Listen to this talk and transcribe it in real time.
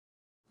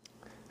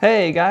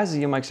Hey guys,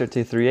 it's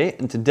YoMikeStar238,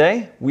 and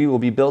today we will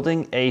be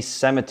building a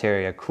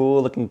cemetery, a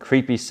cool looking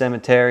creepy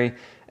cemetery.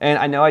 And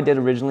I know I did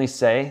originally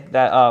say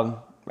that,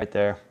 right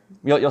there,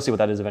 you'll see what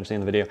that is eventually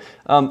in the video.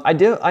 I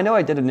know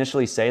I did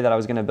initially say that I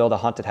was gonna build a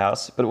haunted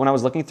house, but when I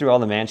was looking through all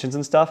the mansions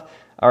and stuff,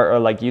 or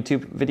like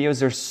YouTube videos,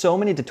 there's so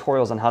many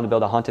tutorials on how to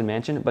build a haunted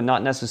mansion, but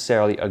not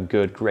necessarily a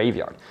good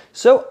graveyard.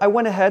 So I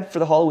went ahead for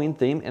the Halloween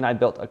theme and I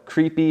built a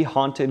creepy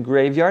haunted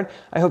graveyard.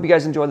 I hope you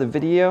guys enjoy the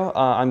video.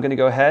 I'm gonna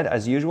go ahead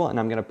as usual and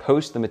I'm gonna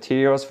post the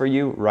materials for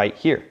you right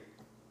here.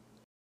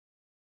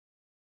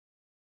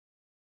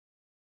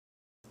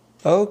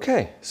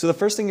 Okay, so the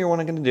first thing you're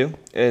going to do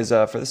is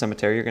for the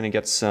cemetery, you're going to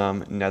get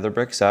some nether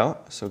bricks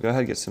out. So go ahead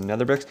and get some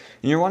nether bricks.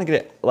 And you want to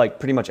get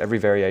like pretty much every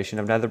variation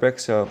of nether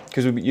bricks. So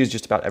because we use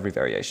just about every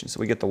variation. So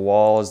we get the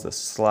walls, the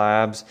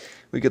slabs,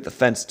 we get the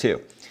fence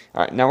too.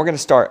 All right, now we're going to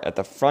start at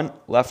the front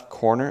left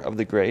corner of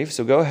the grave.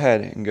 So go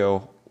ahead and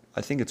go,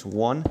 I think it's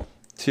 1,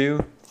 2,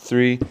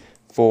 3,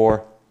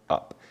 4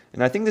 up.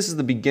 And I think this is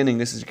the beginning.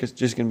 This is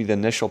just going to be the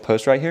initial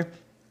post right here.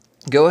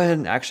 Go ahead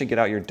and actually get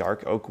out your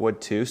dark oak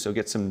wood too. So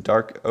get some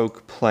dark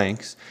oak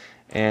planks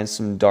and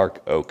some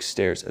dark oak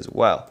stairs as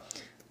well.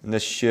 And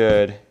this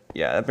should,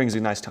 yeah, that brings a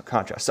nice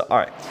contrast. So, all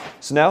right.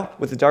 So now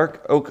with the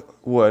dark oak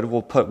wood,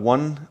 we'll put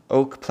one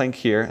oak plank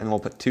here and we'll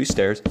put 2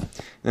 stairs. And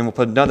then we'll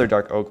put another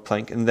dark oak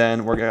plank. And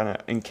then we're going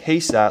to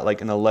encase that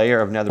like in a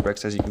layer of nether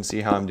bricks, as you can see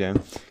how I'm doing.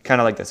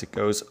 Kind of like this. It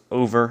goes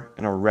over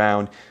and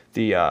around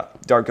the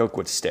dark oak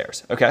wood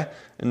stairs. Okay.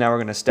 And now we're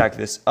going to stack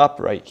this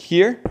up right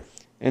here.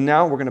 And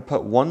now we're going to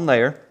put one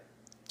layer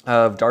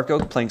of dark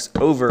oak planks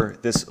over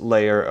this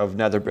layer of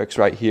nether bricks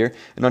right here.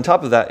 And on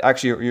top of that,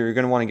 actually, you're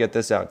going to want to get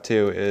this out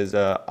too, is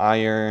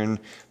iron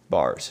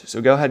bars.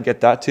 So go ahead and get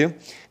that too.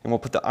 And we'll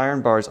put the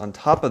iron bars on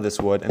top of this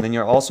wood. And then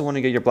you'll also want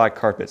to get your black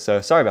carpet. So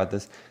sorry about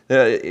this.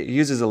 It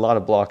uses a lot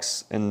of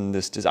blocks in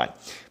this design.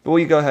 But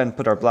we'll go ahead and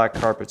put our black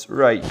carpets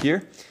right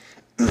here.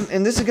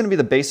 And this is going to be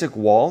the basic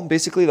wall.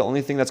 Basically, the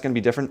only thing that's going to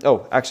be different.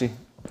 Oh, actually,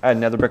 add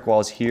nether brick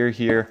walls here,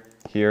 here,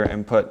 here,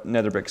 and put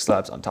nether brick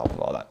slabs on top of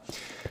all that.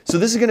 So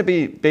this is going to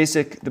be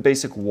the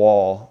basic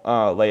wall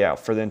layout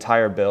for the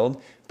entire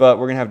build, but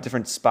we're going to have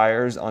different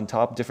spires on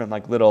top, different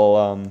like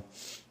little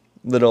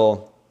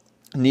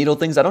needle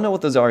things. I don't know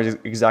what those are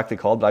exactly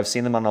called, but I've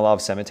seen them on a lot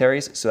of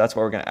cemeteries, so that's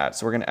what we're going to add.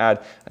 So we're going to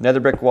add a nether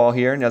brick wall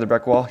here, nether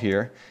brick wall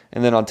here,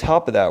 and then on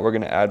top of that, we're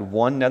going to add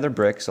one nether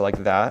brick, so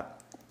like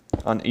that,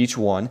 on each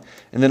one,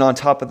 and then on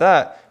top of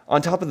that,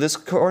 on top of this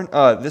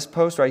this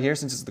post right here,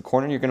 since it's the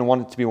corner, you're going to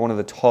want it to be one of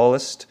the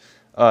tallest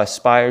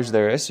spires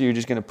there is. So you're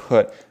just going to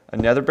put a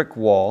nether brick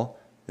wall,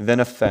 then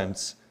a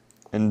fence,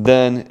 and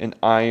then an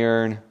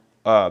iron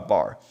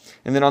bar.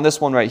 And then on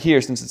this one right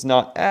here, since it's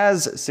not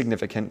as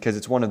significant because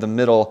it's one of the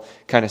middle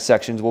kind of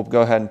sections, we'll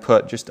go ahead and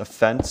put just a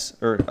fence,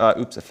 or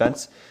a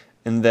fence,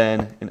 and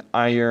then an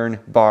iron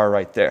bar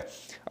right there.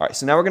 All right,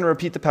 so now we're going to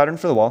repeat the pattern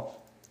for the wall.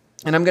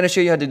 And I'm going to show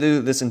you how to do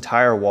this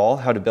entire wall,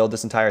 how to build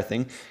this entire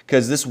thing,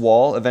 because this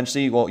wall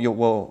eventually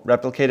we'll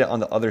replicate it on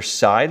the other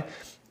side,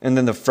 and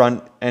then the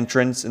front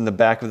entrance and the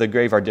back of the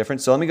grave are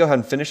different. So let me go ahead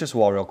and finish this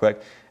wall real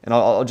quick, and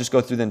I'll just go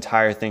through the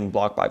entire thing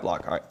block by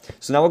block. All right,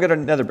 so now we'll get our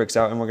nether bricks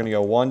out, and we're going to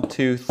go 1,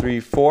 2, 3,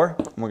 4,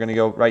 and we're going to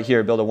go right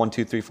here, build a 1,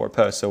 2, 3, 4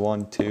 post. So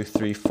 1, 2,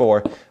 3,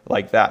 4,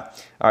 like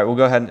that. All right, we'll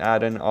go ahead and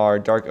add in our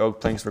dark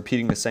oak planks,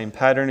 repeating the same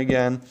pattern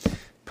again.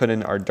 Put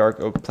in our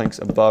dark oak planks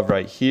above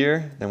right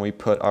here. Then we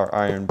put our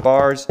iron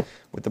bars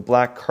with the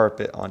black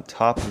carpet on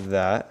top of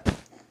that.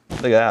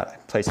 Look at that, I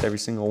placed every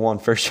single one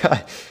first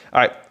try. All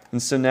right, and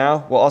so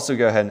now we'll also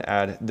go ahead and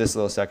add this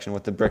little section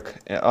with the brick,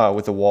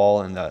 with the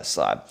wall and the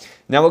slab.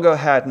 Now we'll go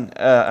ahead and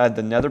add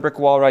the nether brick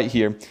wall right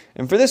here.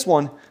 And for this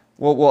one,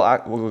 we'll go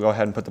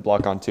ahead and put the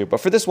block on too. But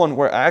for this one,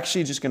 we're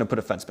actually just going to put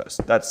a fence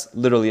post. That's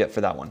literally it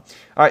for that one.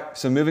 All right,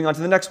 so moving on to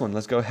the next one.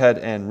 Let's go ahead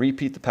and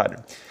repeat the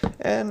pattern.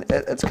 And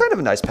it's kind of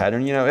a nice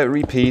pattern. You know, it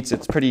repeats.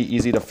 It's pretty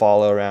easy to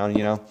follow around,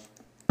 you know.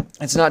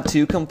 It's not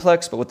too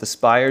complex, but with the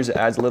spires, it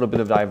adds a little bit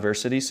of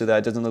diversity so that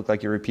it doesn't look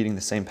like you're repeating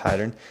the same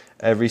pattern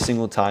every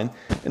single time.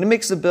 And it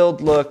makes the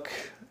build look,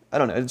 I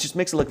don't know, it just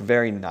makes it look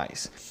very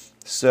nice.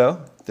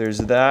 So there's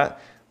that.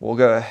 We'll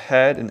go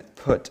ahead and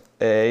put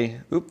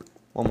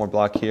one more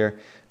block here,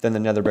 then the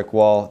nether brick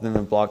wall, then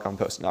the block on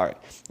post. All right.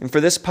 And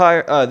for this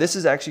this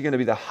is actually going to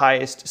be the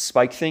highest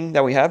spike thing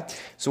that we have.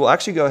 So we'll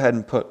actually go ahead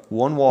and put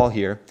one wall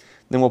here,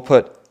 then we'll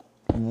put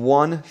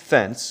one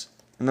fence,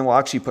 and then we'll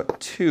actually put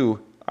 2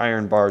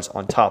 iron bars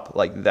on top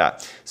like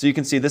that. So you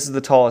can see this is the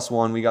tallest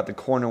one. We got the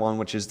corner one,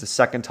 which is the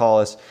second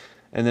tallest.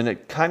 And then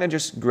it kind of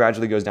just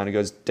gradually goes down. It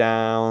goes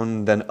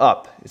down, then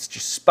up. It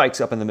just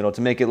spikes up in the middle to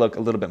make it look a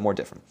little bit more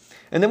different.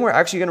 And then we're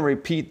actually going to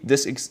repeat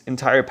this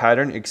entire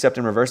pattern except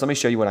in reverse. Let me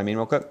show you what I mean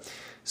real quick.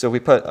 So we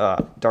put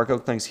dark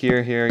oak planks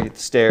here, get the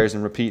stairs,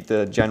 and repeat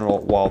the general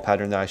wall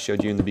pattern that I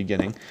showed you in the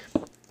beginning.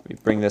 We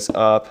bring this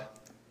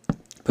up,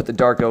 put the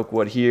dark oak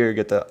wood here,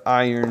 get the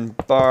iron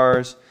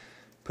bars,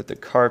 put the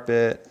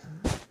carpet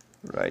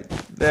right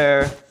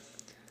there,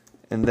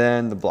 and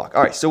then the block.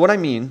 All right, so what I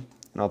mean,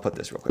 and I'll put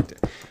this real quick too.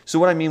 So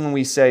what I mean when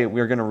we say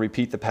we're going to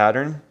repeat the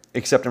pattern,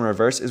 except in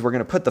reverse, is we're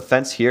going to put the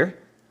fence here,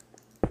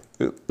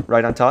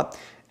 right on top.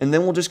 And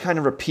then we'll just kind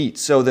of repeat.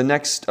 So the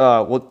next,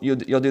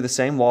 you'll do the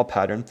same wall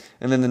pattern,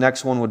 and then the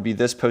next one would be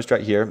this post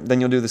right here. Then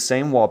you'll do the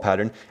same wall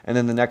pattern, and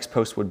then the next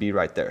post would be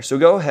right there. So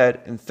go ahead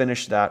and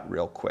finish that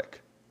real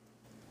quick.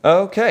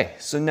 Okay,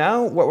 so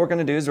now what we're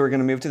gonna do is we're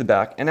gonna move to the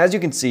back. And as you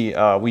can see,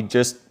 we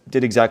just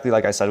did exactly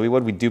like I said we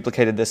would. We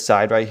duplicated this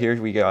side right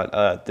here. We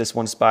got this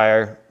one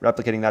spire,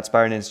 replicating that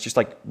spire, and it's just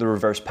like the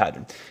reverse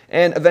pattern.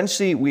 And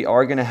eventually we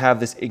are gonna have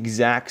this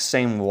exact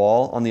same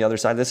wall on the other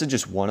side. This is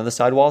just one of the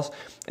side walls.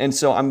 And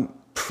so I'm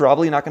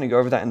probably not going to go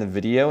over that in the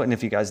video, and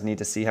if you guys need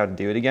to see how to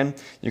do it again,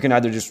 you can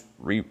either just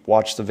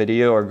re-watch the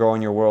video or go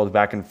in your world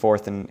back and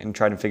forth and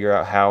try to figure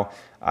out how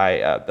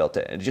I built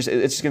it. It's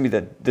just going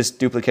to be this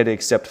duplicated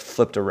except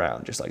flipped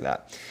around, just like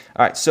that.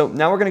 All right, so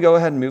now we're going to go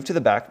ahead and move to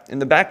the back, and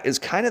the back is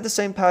kind of the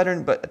same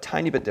pattern, but a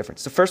tiny bit different.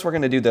 So first we're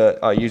going to do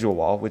the usual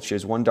wall, which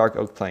is 1 dark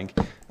oak plank,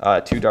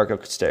 2 dark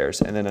oak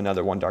stairs, and then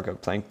another 1 dark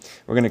oak plank.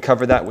 We're going to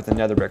cover that with the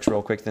nether bricks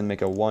real quick, then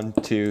make a 1,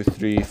 2,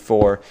 3,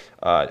 4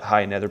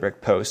 high nether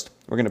brick post.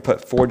 We're going to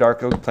put 4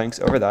 dark oak planks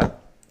over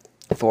that,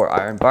 4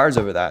 iron bars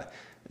over that,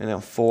 and then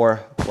 4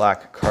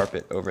 black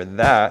carpet over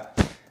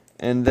that.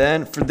 And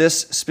then for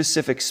this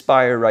specific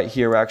spire right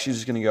here, we're actually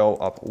just going to go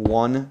up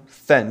 1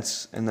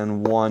 fence and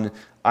then 1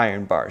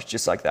 iron bars,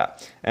 just like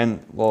that.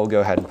 And we'll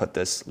go ahead and put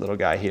this little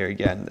guy here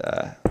again,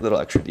 a little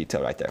extra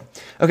detail right there.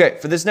 Okay,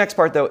 for this next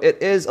part though,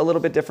 it is a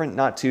little bit different,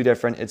 not too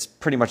different. It's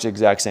pretty much the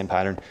exact same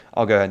pattern.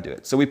 I'll go ahead and do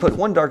it. So we put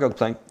 1 dark oak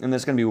plank, and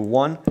there's going to be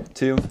 1,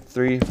 2,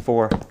 3,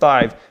 4,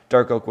 5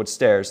 dark oak wood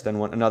stairs, then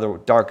another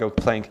dark oak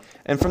plank.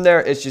 And from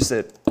there, it's just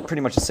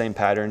pretty much the same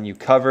pattern. You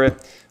cover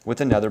it with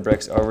the nether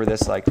bricks over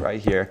this, like right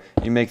here.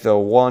 You make the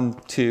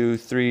 1, 2,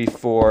 3,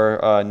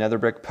 4 nether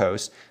brick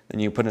post. Then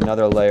you put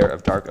another layer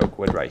of dark oak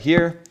wood right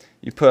here.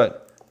 You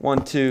put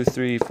 1, 2,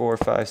 3, 4,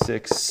 5,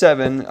 6,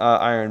 7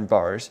 iron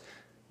bars.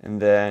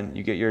 And then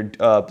you get your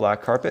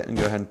black carpet and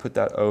go ahead and put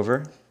that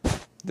over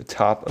the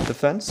top of the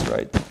fence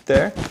right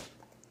there.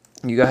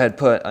 You go ahead and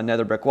put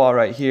another brick wall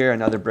right here,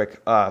 another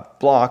brick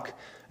block,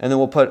 and then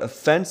we'll put a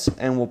fence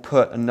and we'll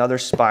put another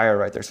spire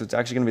right there. So it's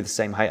actually going to be the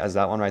same height as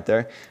that one right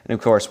there. And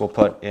of course, we'll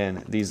put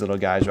in these little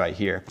guys right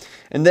here.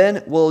 And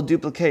then we'll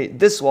duplicate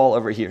this wall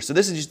over here. So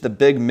this is just the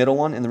big middle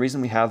one. And the reason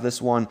we have this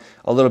one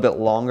a little bit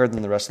longer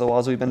than the rest of the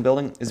walls we've been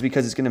building is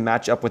because it's going to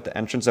match up with the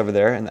entrance over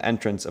there. And the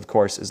entrance, of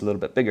course, is a little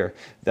bit bigger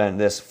than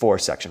this 4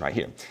 section right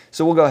here.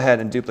 So we'll go ahead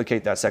and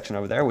duplicate that section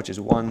over there, which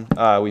is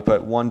we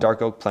put 1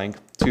 dark oak plank,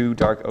 2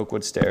 dark oak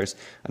wood stairs,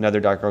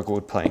 another dark oak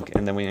wood plank,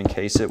 and then we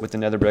encase it with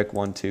another brick,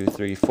 1, 2,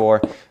 3,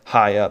 4,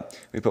 high up.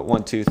 We put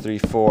 1, 2, 3,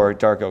 4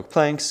 dark oak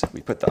planks.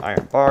 We put the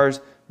iron bars.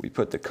 We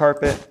put the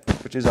carpet,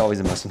 which is always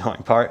the most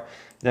annoying part.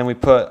 Then we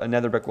put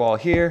another brick wall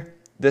here,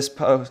 this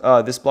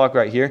block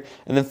right here,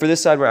 and then for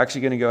this side, we're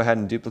actually going to go ahead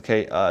and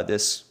duplicate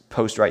this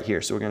post right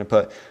here. So we're going to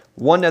put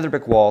 1 nether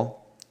brick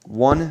wall,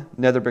 1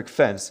 nether brick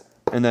fence,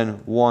 and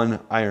then 1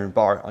 iron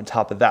bar on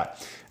top of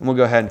that. And we'll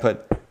go ahead and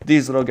put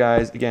these little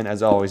guys, again,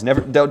 as always,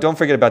 don't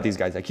forget about these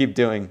guys. I keep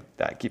doing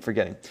that, keep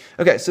forgetting.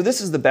 Okay, so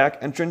this is the back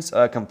entrance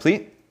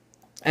complete.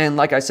 And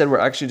like I said, we're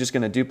actually just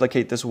going to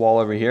duplicate this wall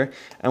over here,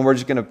 and we're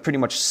just going to pretty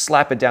much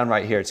slap it down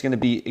right here. It's going to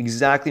be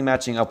exactly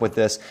matching up with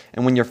this.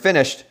 And when you're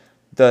finished,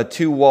 the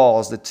 2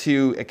 walls, the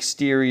 2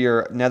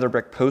 exterior nether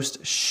brick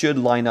posts should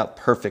line up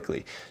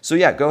perfectly. So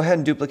yeah, go ahead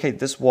and duplicate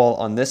this wall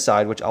on this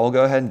side, which I will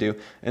go ahead and do,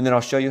 and then I'll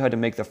show you how to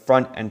make the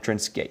front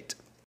entrance gate.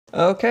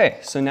 Okay,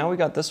 so now we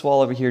got this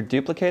wall over here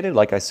duplicated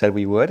like I said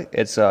we would.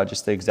 It's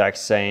just the exact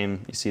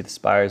same. You see the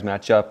spires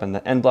match up and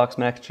the end blocks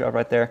match up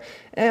right there.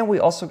 And we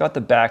also got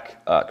the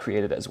back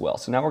created as well.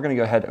 So now we're going to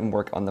go ahead and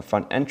work on the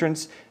front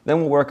entrance.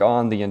 Then we'll work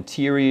on the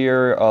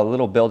interior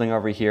little building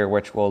over here,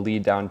 which will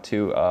lead down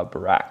to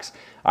barracks.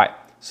 All right.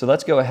 So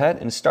let's go ahead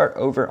and start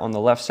over on the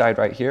left side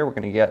right here. We're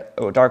going to get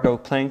dark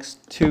oak planks,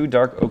 2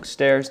 dark oak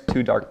stairs,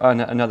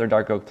 another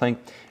dark oak plank.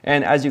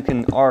 And as you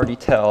can already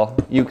tell,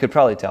 you could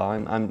probably tell,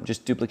 I'm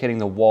just duplicating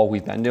the wall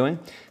we've been doing.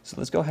 So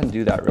let's go ahead and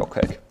do that real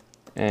quick.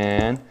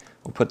 And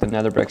we'll put the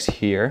nether bricks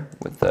here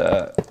with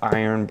the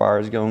iron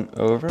bars going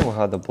over. We'll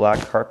have the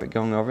black carpet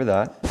going over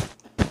that.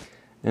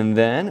 And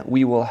then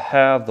we will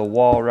have the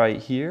wall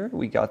right here.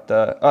 We got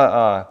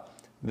the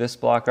this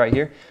block right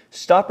here.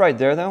 Stop right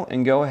there though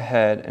and go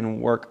ahead and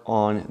work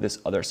on this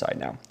other side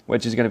now,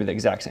 which is going to be the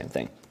exact same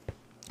thing.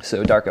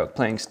 So dark oak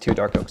planks, 2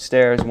 dark oak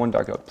stairs, 1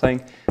 dark oak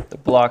plank, the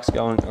blocks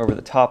going over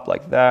the top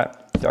like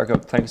that, dark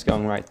oak planks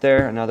going right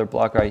there, another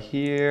block right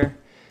here,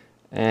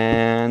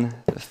 and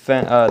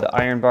the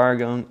iron bar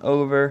going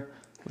over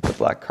with the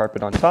black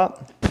carpet on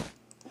top,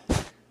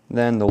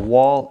 then the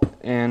wall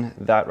and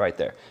that right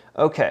there.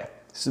 Okay.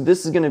 So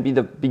this is going to be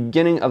the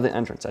beginning of the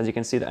entrance. As you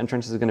can see, the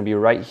entrance is going to be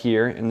right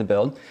here in the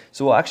build.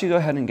 So we'll actually go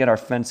ahead and get our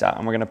fence out,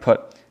 and we're going to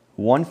put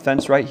 1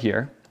 fence right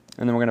here,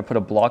 and then we're going to put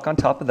a block on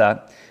top of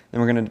that. Then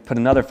we're going to put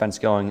another fence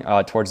going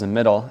towards the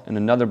middle, and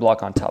another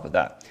block on top of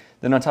that.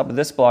 Then on top of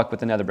this block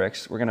with the nether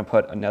bricks, we're going to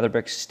put a nether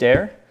brick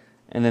stair,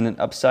 and then an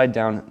upside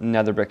down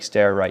nether brick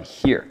stair right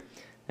here.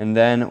 And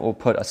then we'll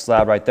put a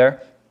slab right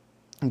there.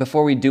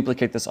 Before we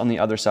duplicate this on the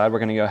other side, we're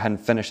going to go ahead and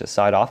finish this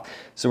side off.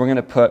 So we're going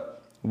to put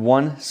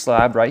one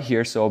slab right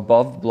here. So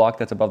above the block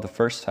that's above the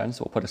first fence,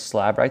 we'll put a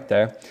slab right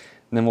there.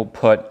 And then we'll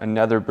put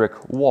another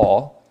brick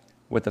wall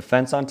with a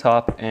fence on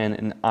top and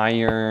an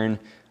iron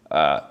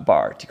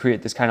bar to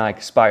create this kind of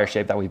like spire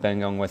shape that we've been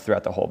going with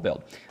throughout the whole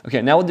build.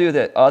 Okay, now we'll do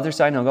the other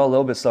side, and I'll go a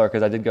little bit slower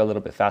because I did go a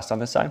little bit fast on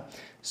this side.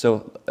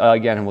 So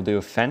again, we'll do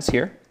a fence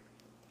here,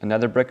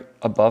 another brick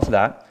above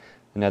that,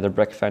 another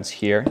brick fence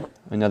here,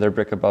 another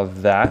brick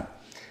above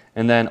that,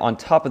 and then on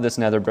top of this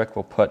nether brick,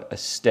 we'll put a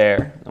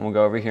stair, and we'll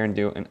go over here and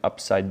do an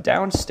upside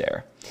down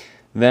stair.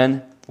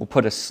 Then we'll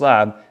put a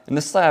slab, and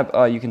the slab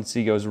you can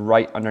see goes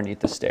right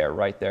underneath the stair,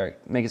 right there.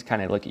 Make it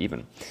kind of look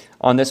even.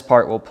 On this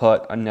part, we'll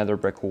put another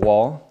brick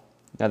wall,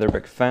 another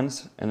brick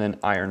fence, and then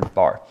iron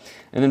bar.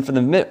 And then for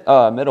the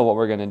middle, what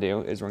we're going to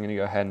do is we're going to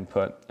go ahead and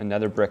put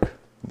another brick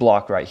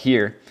block right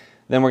here.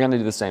 Then we're going to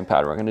do the same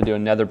pattern. We're going to do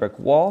another brick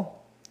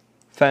wall,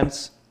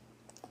 fence,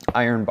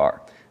 iron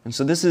bar. And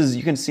so this is,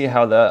 you can see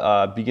how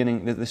the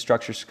the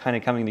structure's kind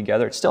of coming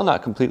together. It's still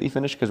not completely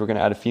finished because we're going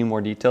to add a few more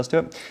details to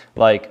it.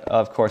 Like,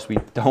 of course, we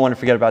don't want to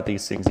forget about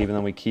these things, even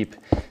though we keep,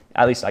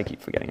 at least I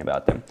keep forgetting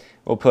about them.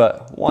 We'll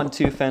put 1,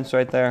 2 fence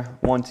right there,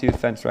 1, 2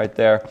 fence right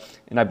there.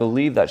 And I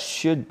believe that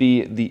should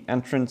be the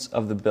entrance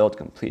of the build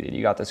completed.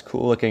 You got this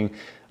cool looking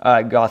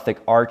Gothic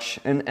arch.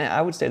 And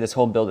I would say this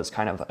whole build is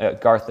kind of a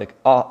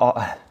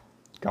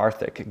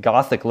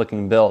Gothic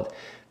looking build.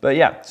 But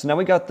yeah, so now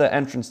we got the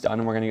entrance done,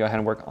 and we're going to go ahead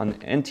and work on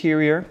the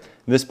interior,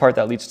 this part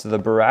that leads to the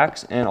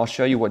barracks, and I'll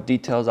show you what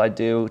details I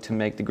do to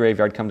make the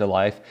graveyard come to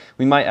life.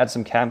 We might add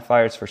some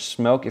campfires for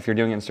smoke if you're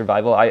doing it in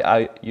survival.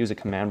 I use a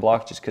command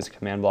block just because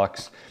command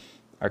blocks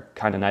are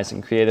kind of nice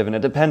and creative, and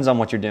it depends on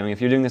what you're doing.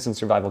 If you're doing this in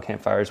survival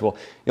campfires, well,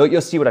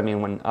 you'll see what I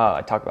mean when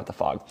I talk about the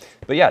fog.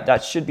 But yeah,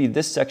 that should be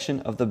this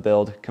section of the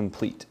build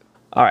complete.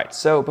 All right,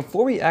 so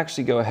before we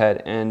actually go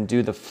ahead and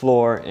do the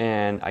floor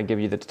and I give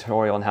you the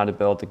tutorial on how to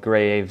build the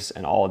graves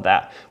and all of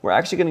that, we're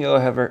actually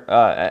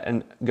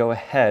gonna go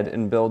ahead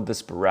and build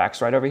this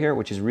barracks right over here,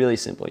 which is really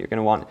simple. You're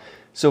gonna want,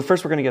 so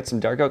first we're gonna get some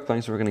dark oak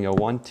planks. So we're gonna go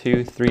 1,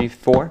 2, 3,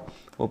 4.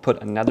 We'll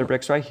put another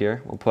bricks right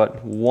here. We'll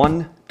put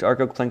 1 dark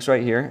oak planks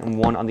right here and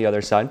 1 on the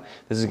other side.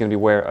 This is gonna be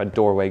where a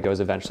doorway goes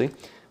eventually.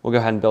 We'll go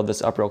ahead and build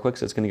this up real quick.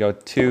 So it's gonna go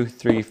 2,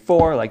 3,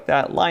 4 like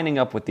that, lining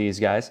up with these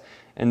guys.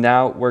 And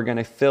now we're going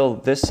to fill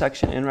this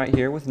section in right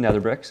here with nether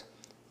bricks.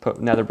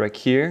 Put nether brick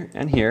here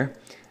and here.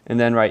 And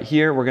then right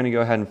here, we're going to go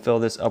ahead and fill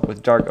this up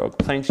with dark oak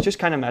planks, just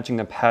kind of matching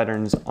the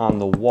patterns on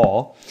the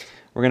wall.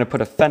 We're going to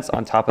put a fence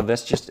on top of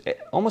this, just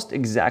almost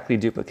exactly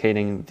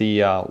duplicating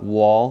the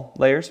wall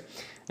layers.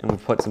 And we'll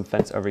put some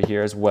fence over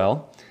here as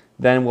well.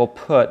 Then we'll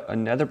put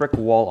another brick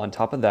wall on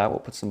top of that. We'll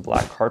put some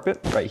black carpet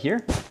right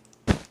here.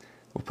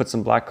 We'll put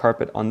some black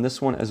carpet on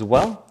this one as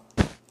well.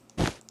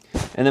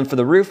 And then for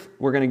the roof,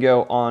 we're going to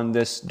go on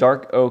this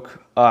dark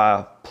oak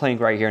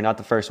plank right here, not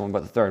the first one,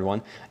 but the third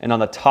one. And on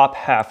the top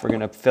half, we're going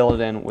to fill it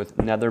in with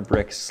nether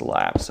brick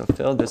slab. So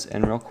fill this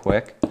in real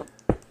quick,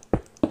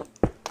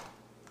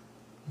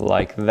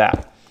 like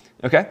that.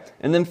 Okay,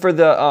 and then for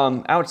the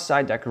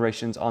outside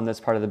decorations on this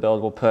part of the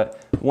build, we'll put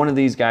one of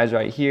these guys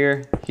right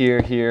here,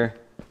 here, here,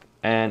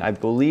 and I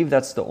believe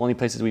that's the only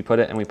places we put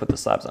it, and we put the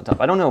slabs on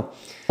top. I don't know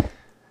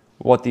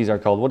what these are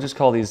called. We'll just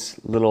call these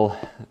little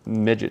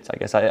midgets, I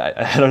guess.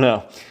 I don't know.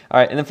 All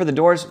right, and then for the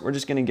doors, we're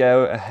just gonna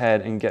go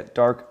ahead and get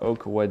dark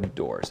oak wood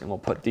doors, and we'll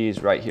put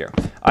these right here.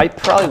 I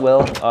probably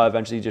will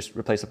eventually just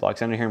replace the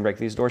blocks under here and break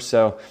these doors,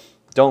 so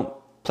don't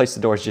place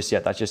the doors just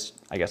yet. That's just,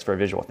 I guess, for a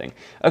visual thing.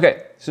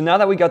 Okay, so now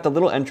that we got the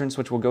little entrance,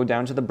 which will go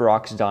down to the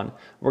barracks done,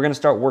 we're gonna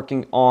start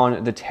working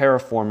on the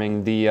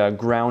terraforming the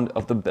ground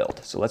of the build.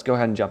 So let's go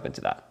ahead and jump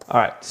into that. All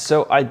right,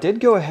 so I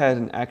did go ahead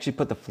and actually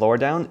put the floor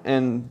down,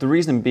 and the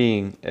reason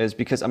being is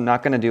because I'm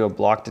not gonna do a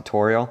block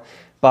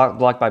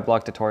by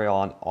block tutorial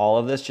on all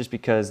of this, just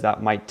because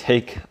that might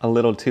take a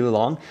little too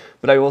long,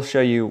 but I will show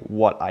you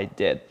what I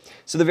did.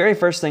 So the very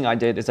first thing I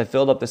did is I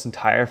filled up this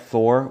entire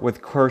floor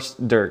with coarse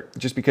dirt,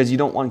 just because you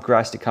don't want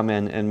grass to come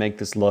in and make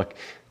this look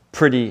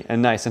pretty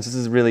and nice, since this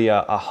is really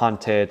a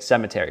haunted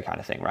cemetery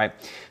kind of thing, right?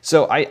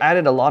 So I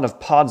added a lot of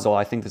podzol,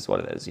 I think this is what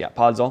it is, yeah,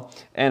 podzol,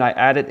 and I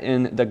added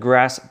in the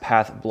grass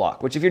path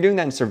block, which if you're doing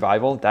that in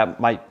survival,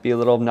 that might be a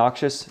little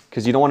obnoxious,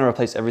 because you don't want to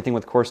replace everything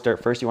with coarse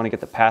dirt first. You want to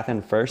get the path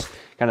in first,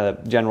 kind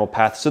of the general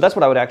path. So that's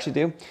what I would actually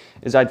do,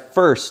 is I'd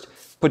first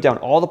put down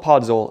all the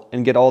podzol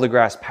and get all the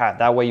grass path.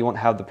 That way you won't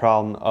have the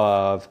problem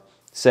of,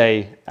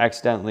 say,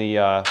 accidentally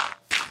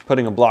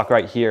putting a block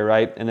right here,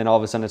 right? And then all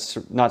of a sudden it's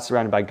not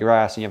surrounded by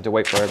grass and you have to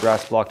wait for a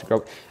grass block to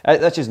grow.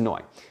 That's just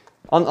annoying.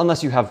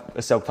 Unless you have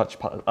a self-touch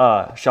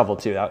shovel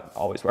too, that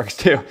always works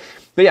too.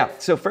 But yeah,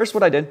 so first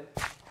what I did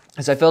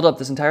is I filled up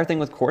this entire thing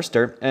with coarse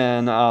dirt,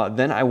 and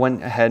then I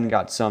went ahead and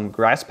got some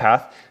grass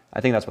path. I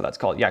think that's what that's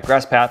called. Yeah,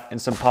 grass path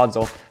and some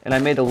podzol. And I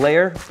made a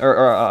layer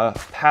or a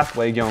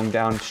pathway going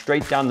down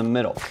straight down the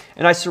middle.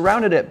 And I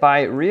surrounded it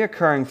by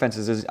reoccurring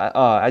fences.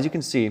 As you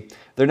can see,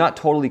 they're not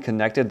totally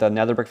connected, the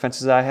nether brick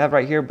fences that I have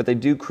right here, but they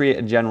do create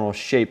a general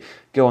shape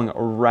going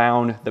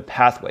around the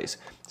pathways.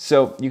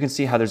 So you can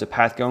see how there's a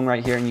path going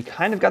right here, and you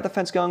kind of got the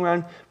fence going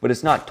around, but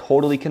it's not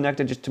totally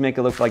connected, just to make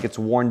it look like it's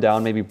worn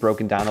down, maybe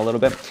broken down a little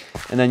bit.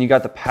 And then you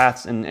got the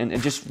paths, and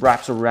it just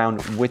wraps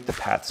around with the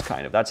paths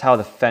kind of. That's how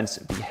the fence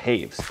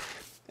behaves.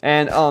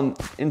 And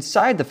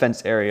inside the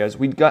fence areas,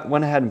 we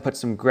went ahead and put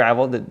some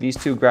gravel. These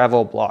two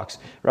gravel blocks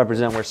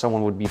represent where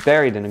someone would be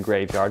buried in a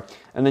graveyard.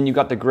 And then you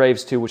got the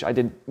graves too, which I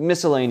did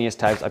miscellaneous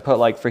types. I put,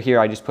 like, for here,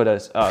 I just put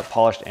a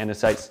polished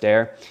andesite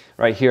stair.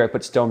 Right here, I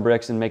put stone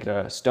bricks and make it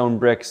a stone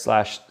brick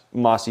 /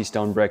 mossy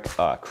stone brick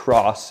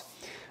cross.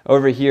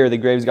 Over here, the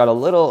graves got a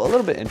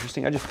little bit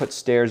interesting. I just put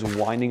stairs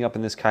winding up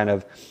in this kind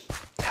of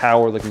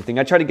tower-looking thing.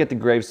 I try to get the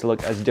graves to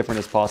look as different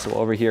as possible.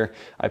 Over here,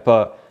 I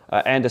put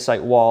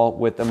andesite wall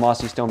with a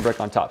mossy stone brick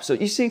on top. So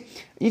you see,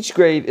 each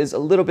grave is a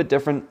little bit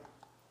different.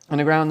 On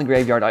the ground in the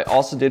graveyard, I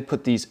also did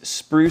put these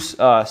spruce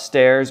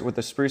stairs with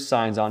the spruce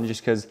signs on,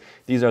 just because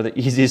these are the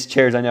easiest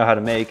chairs I know how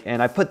to make.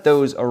 And I put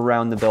those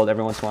around the build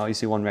every once in a while. You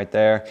see one right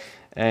there,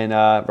 and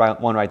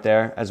one right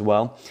there as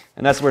well.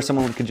 And that's where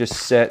someone could just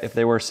sit if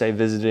they were, say,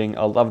 visiting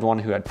a loved one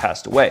who had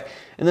passed away.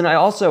 And then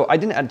I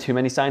didn't add too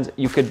many signs.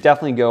 You could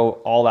definitely go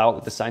all out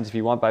with the signs if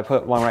you want, but I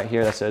put one right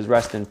here that says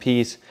rest in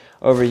peace.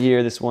 Over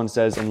here, this one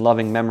says in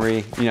loving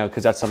memory, you know,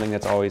 because that's something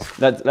that's always,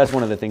 that's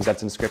one of the things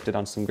that's inscripted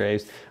on some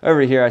graves.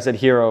 Over here, I said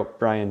hero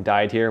Brian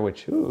died here,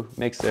 which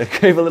makes the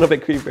grave a little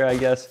bit creepier, I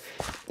guess.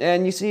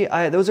 And you see,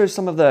 those are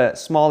some of the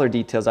smaller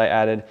details I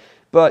added.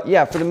 But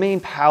yeah, for the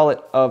main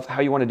palette of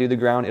how you want to do the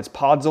ground, it's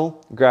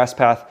podzol, grass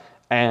path,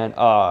 and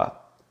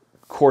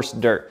coarse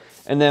dirt.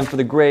 And then for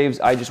the graves,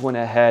 I just went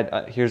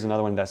ahead, here's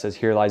another one that says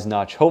here lies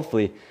Notch,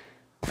 hopefully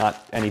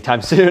not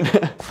anytime soon.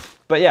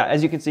 But yeah,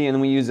 as you can see, and then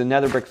we use a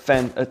nether brick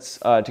fence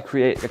to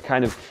create a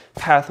kind of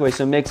pathway,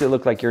 so it makes it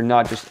look like you're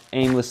not just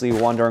aimlessly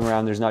wandering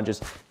around. There's not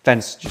just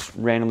fence just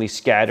randomly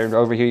scattered.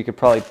 Over here, you could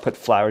probably put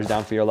flowers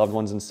down for your loved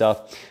ones and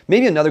stuff.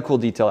 Maybe another cool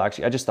detail,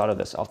 actually, I just thought of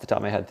this off the top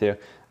of my head too.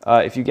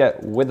 If you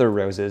get wither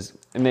roses,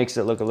 it makes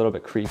it look a little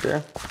bit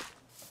creepier.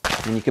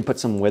 And you could put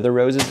some wither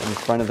roses in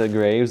front of the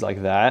graves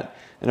like that,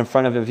 and in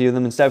front of a few of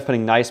them, instead of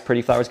putting nice,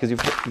 pretty flowers, because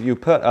you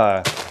put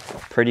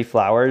pretty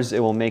flowers, it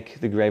will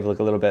make the grave look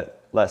a little bit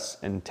less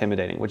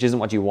intimidating, which isn't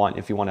what you want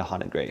if you want a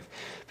haunted grave.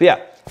 But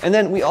yeah, and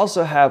then we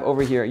also have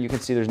over here, you can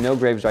see there's no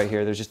graves right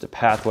here, there's just a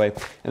pathway,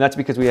 and that's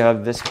because we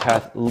have this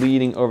path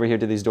leading over here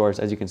to these doors.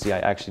 As you can see, I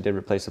actually did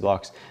replace the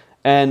blocks.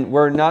 And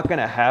we're not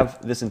gonna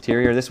have this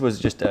interior. This was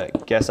just a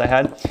guess I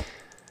had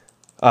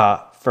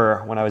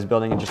for when I was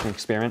building it, just an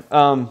experiment.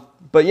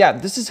 But yeah,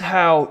 this is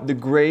how the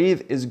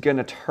grave is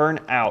gonna turn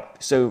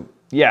out. So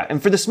yeah,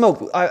 and for the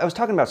smoke, I was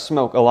talking about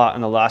smoke a lot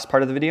in the last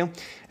part of the video.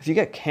 If you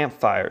get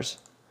campfires,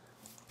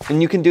 and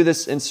you can do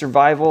this in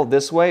survival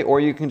this way, or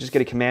you can just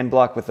get a command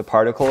block with the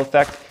particle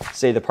effect.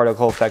 Say the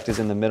particle effect is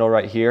in the middle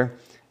right here.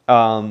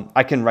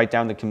 I can write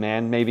down the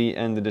command maybe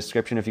in the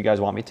description if you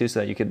guys want me to, so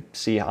that you could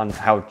see on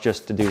how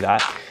just to do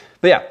that.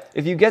 But yeah,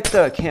 if you get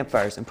the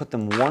campfires and put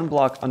them one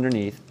block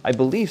underneath, I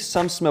believe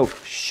some smoke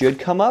should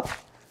come up.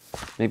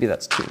 Maybe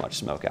that's too much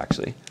smoke,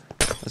 actually.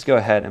 Let's go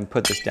ahead and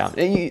put this down.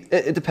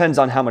 It depends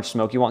on how much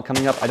smoke you want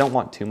coming up. I don't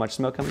want too much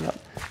smoke coming up.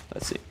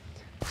 Let's see.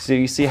 So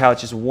you see how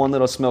it's just one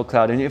little smoke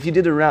cloud. And if you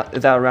did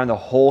that around the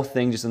whole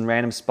thing, just in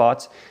random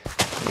spots,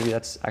 maybe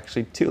that's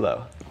actually too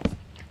low.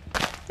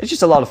 It's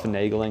just a lot of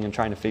finagling and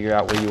trying to figure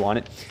out where you want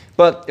it.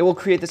 But it will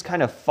create this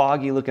kind of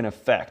foggy looking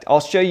effect. I'll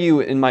show you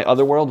in my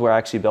other world where I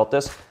actually built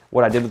this,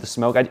 what I did with the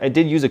smoke. I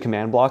did use a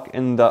command block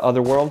in the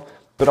other world,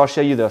 but I'll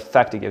show you the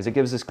effect it gives. It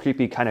gives this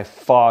creepy kind of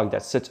fog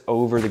that sits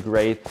over the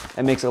grave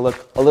and makes it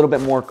look a little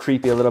bit more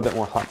creepy, a little bit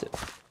more haunted.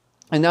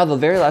 And now the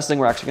very last thing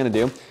we're actually gonna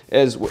do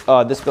is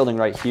this building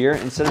right here.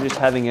 Instead of just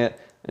having it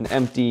an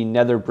empty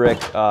nether brick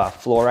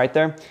floor right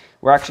there,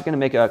 we're actually gonna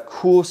make a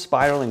cool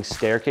spiraling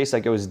staircase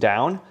that goes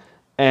down.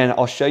 And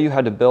I'll show you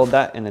how to build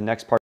that in the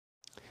next part.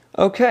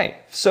 Okay,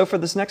 so for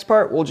this next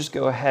part, we'll just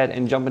go ahead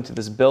and jump into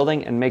this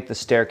building and make the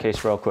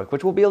staircase real quick,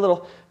 which will be a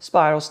little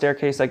spiral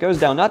staircase that goes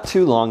down, not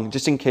too long,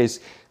 just in case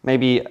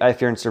maybe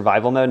if you're in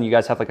survival mode and you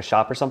guys have like a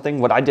shop or something.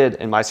 What I did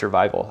in my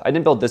survival, I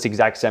didn't build this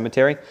exact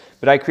cemetery,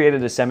 but I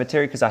created a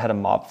cemetery because I had a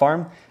mob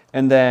farm.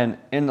 And then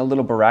in a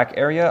little barack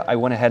area, I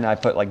went ahead and I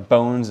put like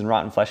bones and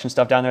rotten flesh and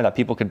stuff down there that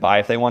people could buy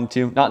if they wanted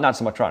to. Not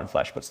so much rotten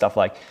flesh, but stuff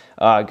like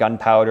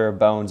gunpowder,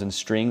 bones, and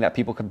string that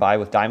people could buy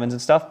with diamonds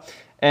and stuff.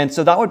 And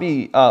so that would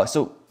be,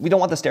 so we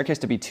don't want the staircase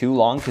to be too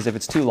long, because if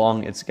it's too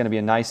long, it's gonna be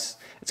it's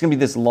gonna be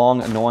this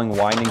long, annoying,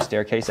 winding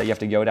staircase that you have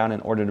to go down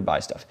in order to buy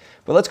stuff.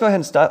 But let's go ahead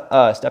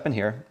and step in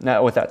here.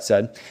 Now, with that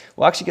said,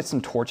 we'll actually get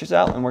some torches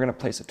out, and we're gonna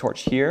place a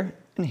torch here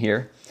and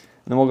here.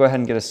 And then we'll go ahead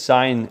and get a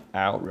sign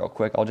out real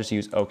quick. I'll just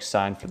use oak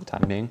sign for the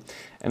time being.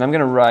 And I'm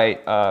gonna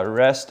write,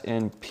 rest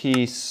in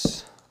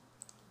peace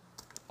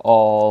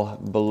all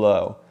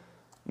below.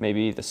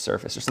 Maybe the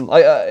surface or something.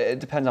 It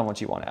depends on what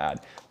you want to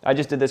add. I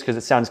just did this because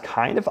it sounds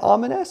kind of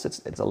ominous.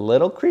 It's a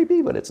little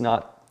creepy, but it's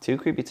not too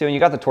creepy too. And you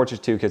got the torches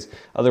too, because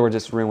otherwise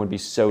this room would be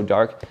so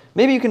dark.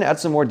 Maybe you can add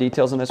some more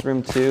details in this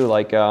room too,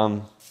 like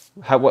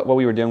what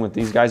we were doing with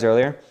these guys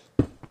earlier.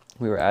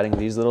 We were adding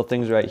these little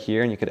things right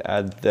here, and you could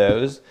add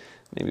those.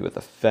 Maybe with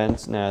a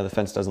fence. Nah, the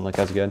fence doesn't look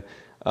as good.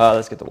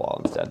 Let's get the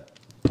wall instead.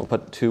 We'll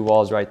put 2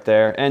 walls right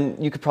there.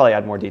 And you could probably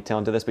add more detail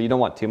into this, but you don't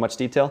want too much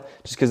detail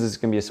just because this is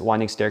going to be a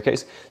winding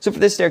staircase. So for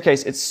this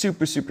staircase, it's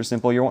super, super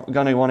simple. You're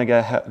going to want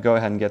to go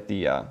ahead and get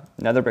the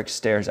nether brick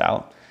stairs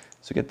out.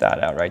 So get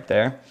that out right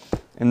there.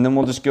 And then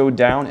we'll just go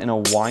down in a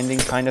winding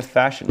kind of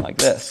fashion like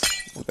this.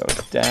 We'll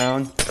go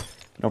down.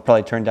 And I'll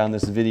probably turn down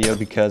this video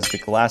because the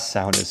glass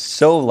sound is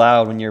so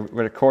loud when you're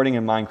recording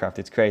in Minecraft.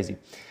 It's crazy.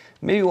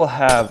 Maybe we'll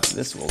have,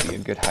 this will be a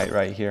good height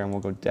right here, and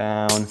we'll go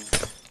down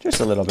just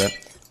a little bit.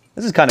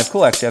 This is kind of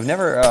cool, actually. I've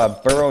never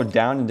burrowed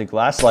down into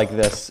glass like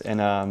this in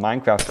a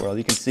Minecraft world.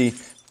 You can see,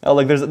 oh,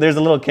 look, there's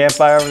a little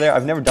campfire over there.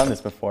 I've never done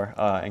this before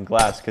in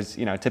glass because,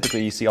 you know,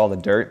 typically you see all the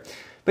dirt.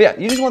 But yeah,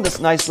 you just want this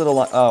nice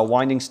little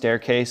winding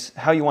staircase.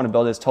 How you want to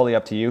build it is totally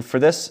up to you. For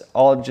this,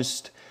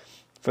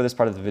 for this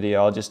part of the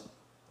video, I'll just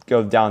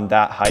go down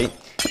that height.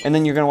 And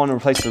then you're going to want to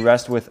replace the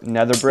rest with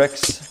nether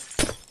bricks.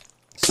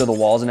 So the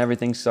walls and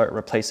everything, start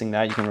replacing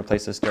that. You can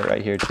replace this dirt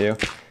right here too.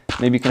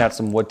 Maybe you can add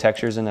some wood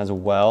textures in as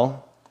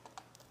well.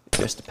 It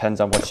just depends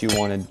on what you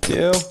want to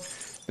do.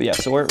 But yeah,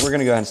 so we're going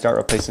to go ahead and start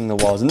replacing the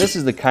walls. And this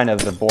is the kind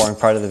of the boring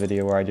part of the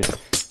video where I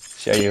just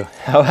show you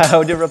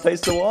how to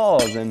replace the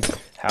walls and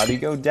how do you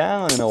go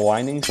down in a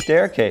winding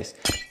staircase.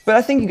 But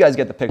I think you guys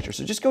get the picture.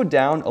 So just go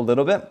down a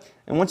little bit.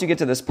 And once you get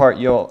to this part,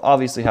 you'll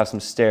obviously have some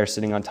stairs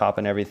sitting on top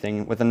and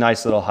everything with a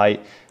nice little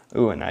height.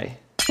 Ooh, and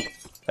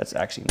that's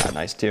actually not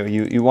nice too.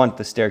 You want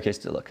the staircase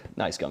to look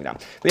nice going down.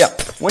 But yeah,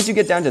 once you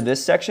get down to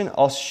this section,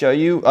 I'll show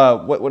you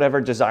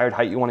whatever desired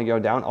height you want to go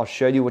down. I'll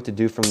show you what to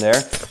do from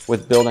there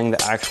with building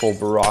the actual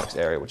Barracks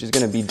area, which is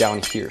going to be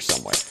down here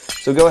somewhere.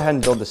 So go ahead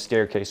and build the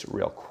staircase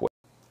real quick.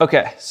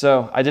 Okay,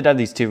 so I did add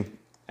these 2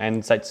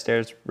 andesite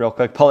stairs real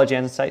quick, polished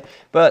andesite.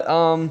 But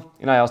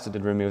and I also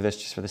did remove this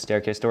just for the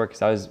staircase door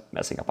because I was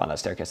messing up on that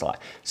staircase a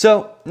lot.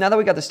 So now that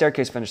we got the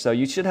staircase finished though,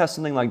 you should have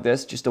something like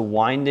this, just a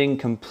winding,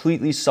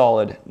 completely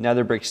solid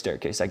nether brick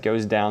staircase that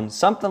goes down,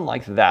 something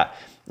like that,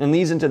 and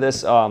leads into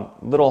this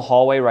little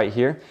hallway right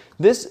here.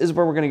 This is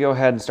where we're going to go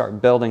ahead and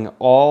start building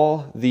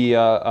all the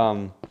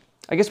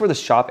I guess where the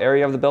shop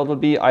area of the build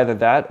would be, either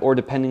that or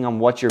depending on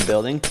what you're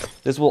building.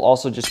 This will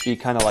also just be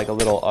kind of like a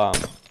little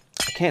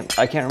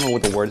I can't remember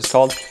what the word is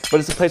called, but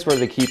it's a place where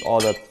they keep all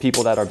the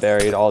people that are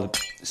buried, all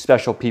the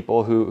special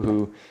people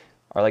who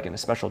are like in a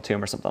special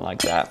tomb or something like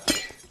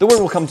that. The word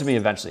will come to me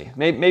eventually.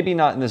 Maybe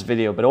not in this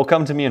video, but it will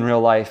come to me in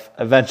real life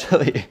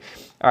eventually.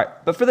 All right,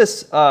 but for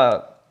this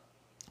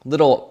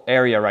little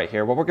area right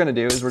here, what we're going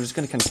to do is we're just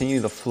going to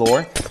continue the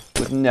floor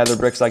with nether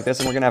bricks like this,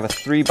 and we're going to have a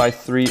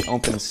 3x3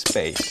 open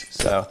space.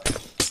 So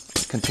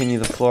continue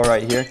the floor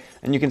right here,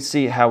 and you can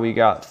see how we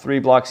got 3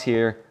 blocks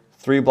here,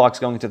 3 blocks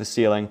going to the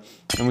ceiling,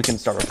 and we can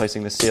start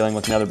replacing the ceiling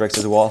with nether bricks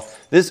as well.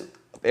 This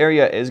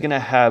area is going to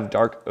have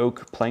dark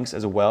oak planks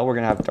as well. We're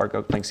going to have dark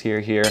oak planks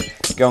here,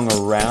 going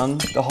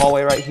around the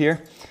hallway right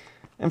here.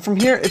 And from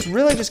here, it's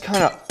really just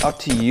kind of up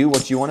to you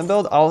what you want to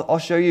build. I'll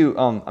show you,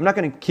 I'm not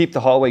going to keep the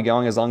hallway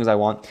going as long as I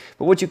want,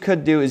 but what you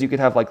could do is you could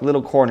have like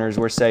little corners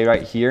where, say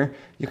right here,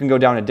 you can go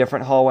down a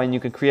different hallway and you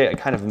can create a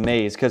kind of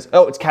maze, because,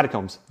 oh, it's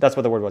catacombs. That's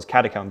what the word was,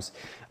 catacombs.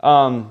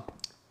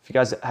 If you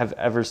guys have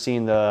ever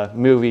seen the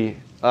movie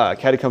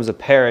Catacombs of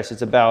Paris,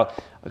 it's about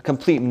a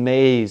complete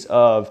maze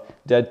of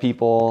dead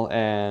people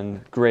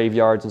and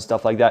graveyards and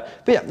stuff like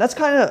that. But yeah, that's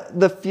kind of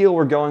the feel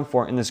we're going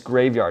for in this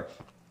graveyard.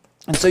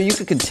 And so you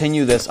could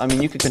continue this. I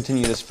mean, you could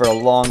continue this for a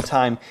long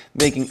time,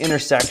 making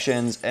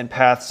intersections and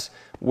paths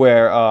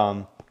where,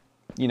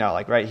 you know,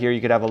 like right here,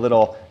 you could have a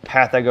little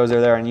path that goes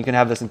over there, and you can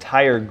have this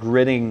entire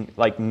gridding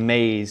like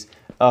maze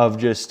of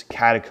just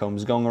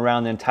catacombs going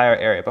around the entire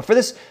area. But for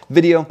this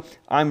video,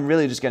 I'm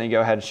really just going to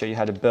go ahead and show you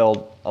how to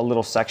build a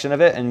little section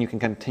of it, and you can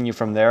continue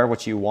from there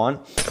what you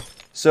want.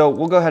 So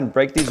we'll go ahead and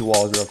break these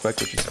walls real quick,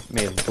 which is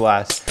made of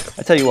glass.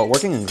 I tell you what,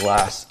 working in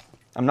glass,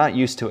 I'm not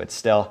used to it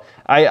still.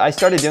 I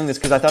started doing this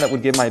because I thought it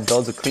would give my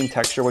builds a clean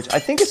texture, which I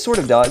think it sort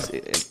of does.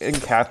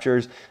 It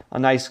captures a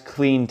nice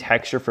clean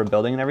texture for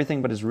building and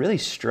everything, but it's really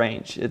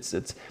strange.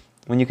 It's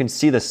when you can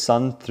see the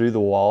sun through the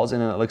walls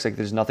and it looks like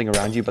there's nothing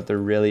around you, but there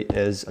really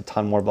is a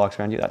ton more blocks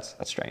around you. That's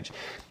strange.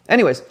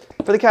 Anyways,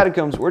 for the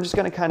catacombs, we're just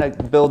going to kind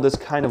of build this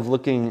kind of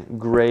looking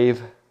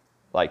grave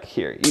like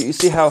here. You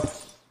see how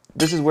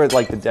this is where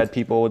like the dead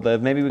people would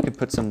live. Maybe we could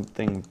put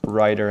something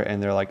brighter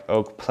and they're like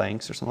oak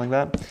planks or something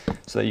like that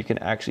so that you can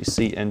actually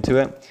see into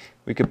it.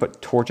 We could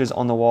put torches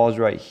on the walls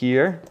right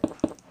here.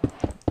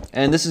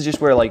 And this is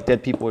just where like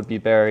dead people would be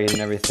buried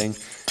and everything.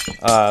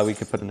 We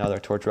could put another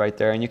torch right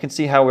there. And you can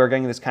see how we're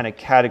getting this kind of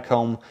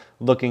catacomb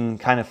looking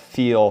kind of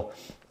feel.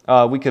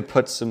 We could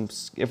put some,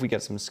 if we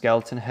get some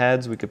skeleton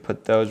heads, we could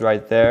put those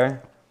right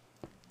there.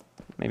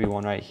 Maybe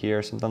one right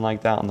here, something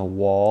like that on the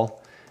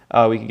wall.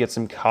 We could get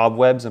some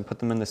cobwebs and put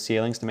them in the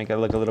ceilings to make it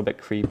look a little bit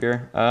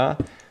creepier.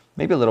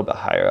 Maybe a little bit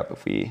higher up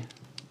if we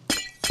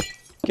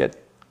get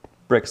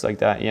bricks like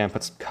that. Yeah, and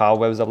put some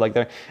cobwebs up like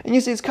there. And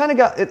you see, it's kind of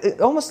got, it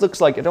almost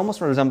looks like, it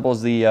almost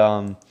resembles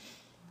the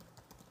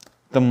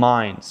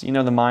mines. You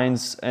know, the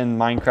mines in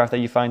Minecraft that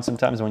you find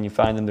sometimes when you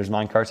find them, there's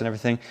minecarts and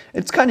everything.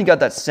 It's kind of got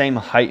that same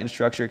height and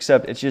structure,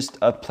 except it's just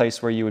a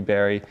place where you would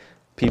bury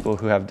people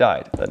who have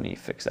died. Let me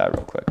fix that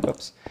real quick.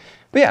 Whoops.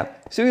 But yeah,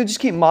 so you just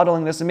keep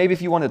modeling this, and maybe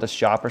if you wanted a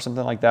shop or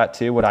something like that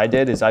too, what I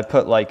did is I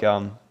put like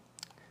I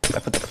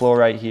put the floor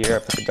right here, I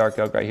put the dark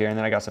oak right here, and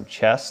then I got some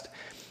chest.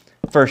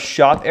 For a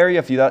shop area,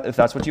 if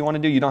that's what you want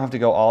to do, you don't have to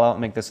go all out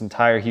and make this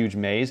entire huge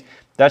maze.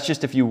 That's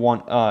just if you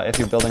want, if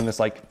you're building this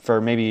like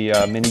for maybe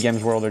Mini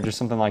Games World or just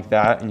something like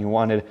that, and you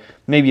wanted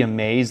maybe a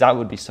maze, that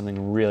would be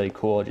something really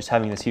cool, just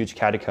having this huge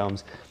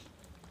catacombs.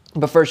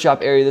 But for a shop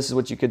area, this is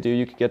what you could do.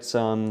 You could get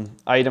some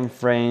item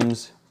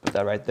frames, put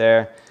that right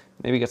there.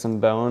 Maybe get some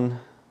bone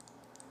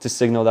to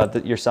signal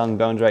that you're selling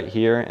bones right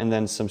here, and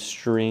then some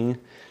string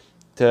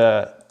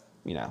to,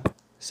 you know,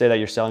 say that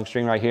you're selling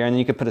string right here. And then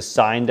you could put a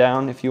sign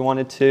down if you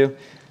wanted to,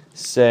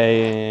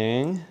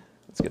 saying,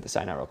 let's get the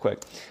sign out real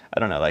quick. I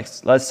don't know, like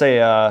let's say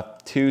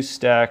 2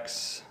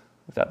 stacks,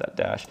 without that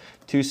dash,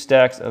 2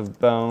 stacks of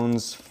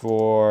bones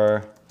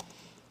for,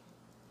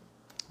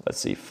 let's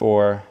see,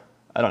 for,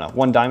 I don't know,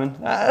 1 diamond.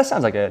 That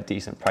sounds like a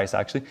decent price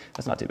actually.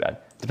 That's not too bad,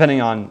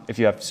 depending on if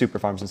you have super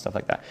farms and stuff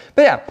like that.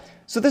 But yeah,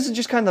 so this is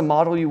just kind of the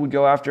model you would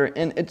go after,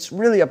 and it's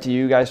really up to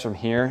you guys from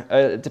here.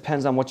 It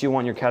depends on what you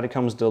want your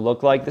catacombs to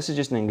look like. This is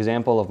just an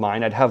example of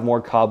mine. I'd have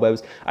more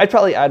cobwebs. I'd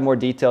probably add more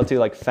detail to,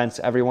 like fence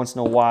every once in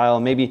a while.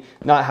 Maybe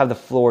not have the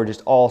floor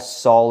just all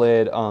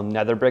solid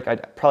nether brick.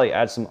 I'd probably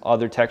add some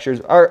other textures,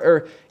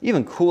 or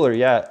even cooler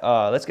yet,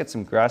 let's get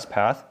some grass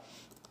path.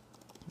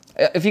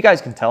 If you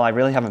guys can tell, I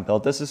really haven't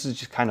built this. This is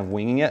just kind of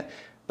winging it,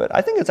 but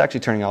I think it's actually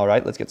turning all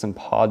right. Let's get some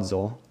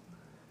podzol.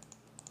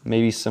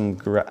 Maybe some,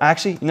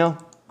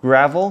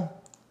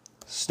 gravel,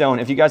 stone.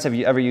 If you guys have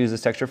ever used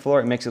this texture floor,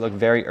 it makes it look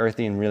very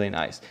earthy and really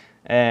nice.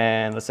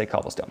 And let's say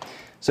cobblestone.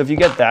 So if you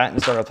get that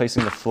and start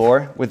replacing the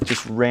floor with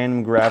just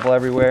random gravel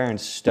everywhere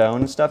and stone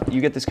and stuff, you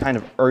get this kind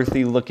of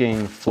earthy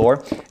looking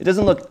floor. It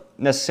doesn't look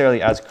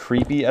necessarily as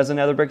creepy as the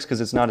nether bricks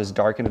because it's not as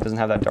dark and it doesn't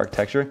have that dark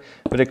texture,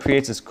 but it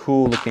creates this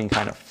cool looking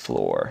kind of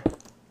floor,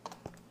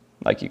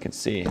 like you can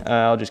see.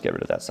 I'll just get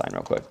rid of that sign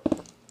real quick.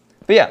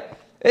 But yeah,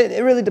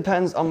 it really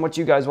depends on what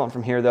you guys want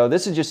from here though.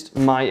 This is just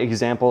my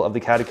example of the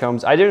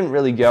catacombs. I didn't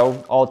really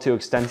go all too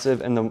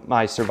extensive in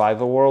my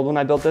survival world when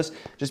I built this,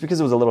 just because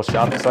it was a little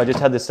shop. So I just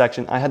had this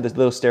section, I had this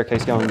little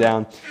staircase going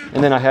down,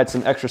 and then I had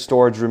some extra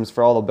storage rooms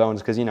for all the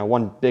bones, because you know,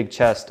 one big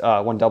chest,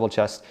 one double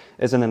chest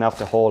isn't enough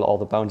to hold all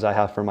the bones I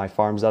have for my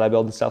farms that I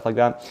build and stuff like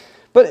that.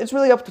 But it's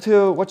really up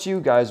to what you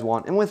guys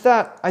want. And with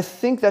that, I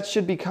think that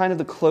should be kind of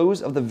the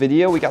close of the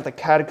video. We got the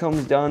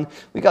catacombs done.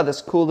 We got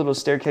this cool little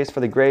staircase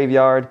for the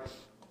graveyard.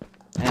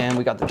 And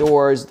we got the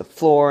doors, the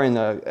floor, and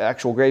the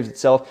actual graves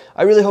itself.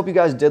 I really hope you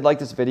guys did like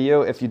this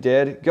video. If you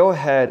did, go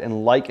ahead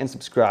and like and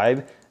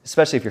subscribe,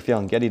 especially if you're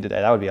feeling giddy today.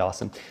 That would be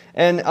awesome.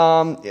 And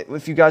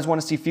if you guys want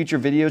to see future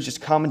videos,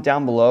 just comment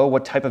down below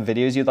what type of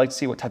videos you'd like to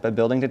see, what type of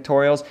building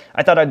tutorials.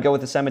 I thought I'd go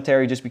with the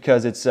cemetery just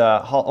because it's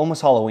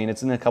almost Halloween.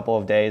 It's in a couple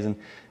of days, and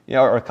you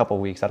know, or a couple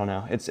of weeks. I don't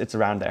know. It's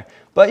around there.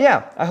 But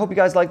yeah, I hope you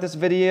guys like this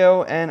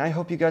video, and I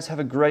hope you guys have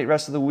a great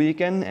rest of the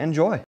weekend. Enjoy.